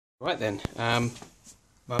Right then,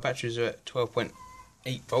 my batteries are at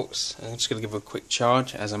 12.8 volts. I'm just going to give it a quick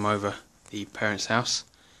charge as I'm over the parents' house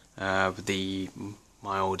with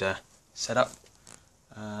my older setup.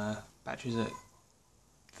 Batteries are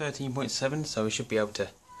 13.7, so we should be able to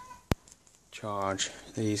charge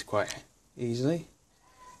these quite easily.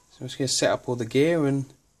 So I'm just going to set up all the gear and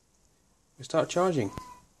we'll start charging.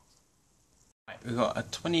 Right, we've got a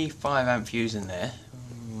 25 amp fuse in there.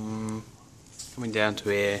 Coming down to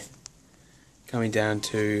here, coming down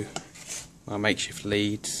to my makeshift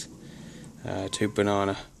leads, 2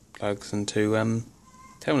 banana plugs and 2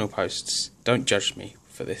 terminal posts. Don't judge me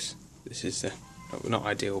for this. This is not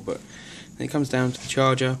ideal, but then it comes down to the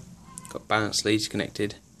charger. Got balance leads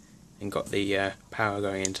connected and got the power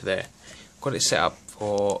going into there. Got it set up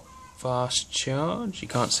for fast charge. You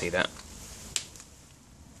can't see that.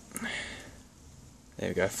 There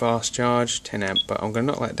we go, fast charge, 10 amp, but I'm going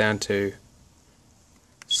to knock that down to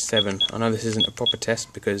 7. I know this isn't a proper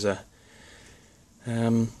test because I'm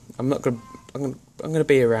going to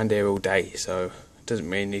be around here all day, so it doesn't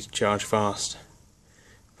really need to charge fast.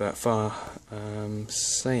 But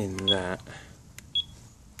saying that,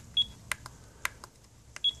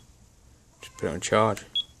 just put it on charge.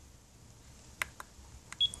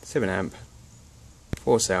 7 amp,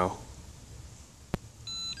 4 cell.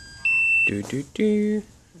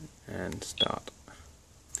 And start.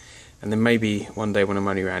 And then maybe one day when I'm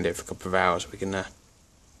only around it for a couple of hours, we can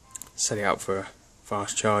set it up for a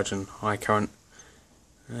fast charge and high current.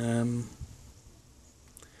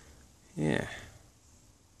 Yeah.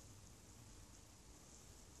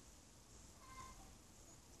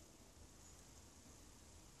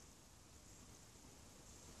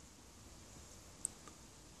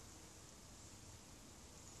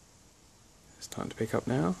 It's starting to pick up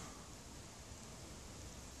now.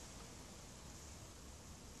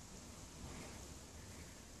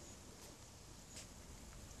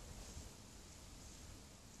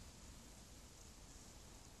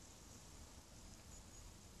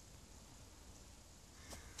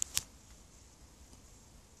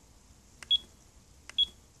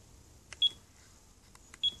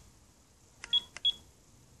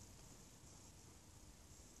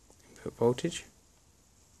 Input voltage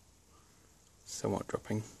somewhat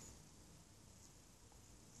dropping.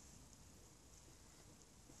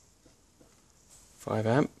 5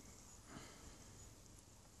 amp.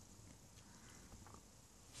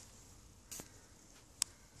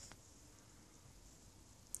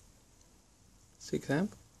 6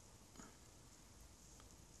 amp.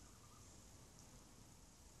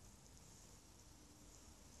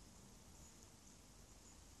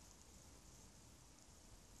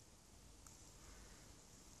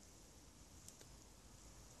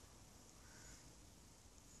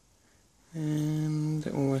 And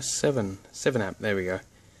almost 7 amp, there we go.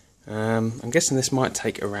 I'm guessing this might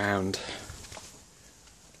take around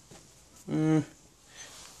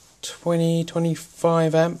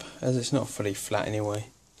 20-25 amp, as it's not fully flat anyway.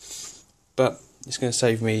 But it's going to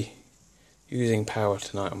save me using power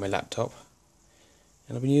tonight on my laptop.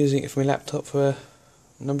 And I've been using it for my laptop for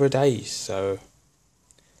a number of days, so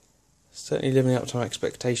certainly living up to my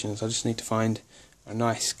expectations. I just need to find a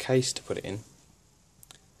nice case to put it in.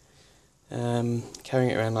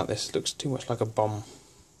 Carrying it around like this looks too much like a bomb.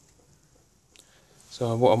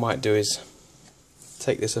 So what I might do is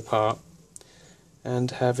take this apart and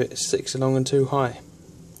have it 6 along and 2 high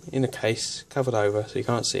in a case, covered over so you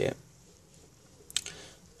can't see it.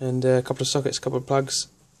 And a couple of sockets, a couple of plugs.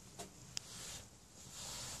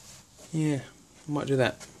 Yeah, I might do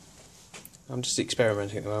that. I'm just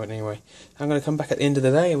experimenting at the moment anyway. I'm going to come back at the end of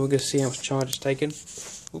the day and we're going to see how much charge it's taken.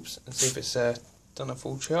 Oops, and see if it's done a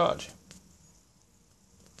full charge.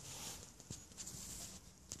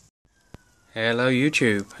 Hello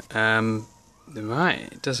YouTube. Right,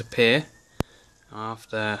 it does appear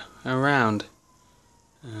after around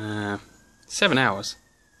 7 hours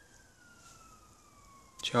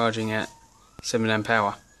charging at 7 amp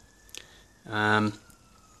hour. Just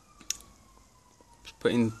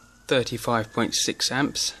put in 35.6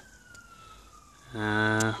 amps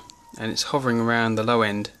and it's hovering around the low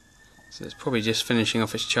end, so it's probably just finishing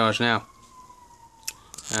off its charge now.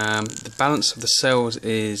 The balance of the cells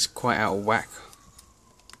is quite out of whack.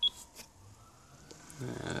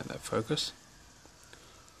 That focus.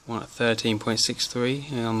 One at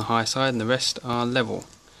 13.63 on the high side, and the rest are level.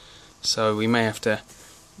 So we may have to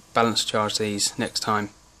balance charge these next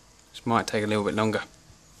time, which might take a little bit longer.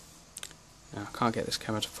 Now, I can't get this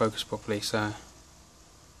camera to focus properly, so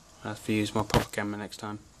I'll have to use my proper camera next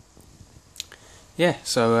time. Yeah,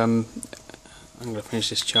 so I'm going to finish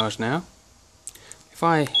this charge now. If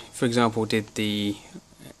I, for example, did the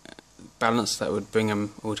balance that would bring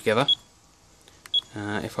them all together.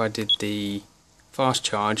 If I did the fast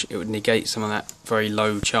charge, it would negate some of that very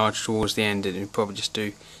low charge towards the end. It would probably just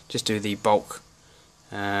do the bulk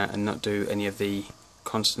and not do any of the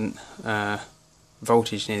constant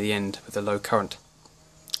voltage near the end with the low current,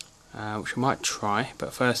 which I might try.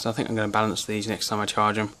 But first, I think I'm going to balance these next time I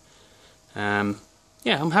charge them.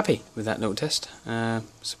 Yeah, I'm happy with that little test.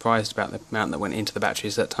 Surprised about the amount that went into the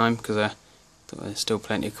batteries that time, because I thought there's still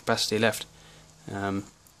plenty of capacity left.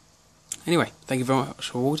 Anyway, thank you very much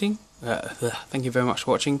for watching. Thank you very much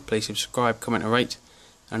for watching. Please subscribe, comment, and rate,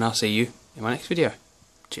 and I'll see you in my next video.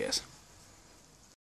 Cheers.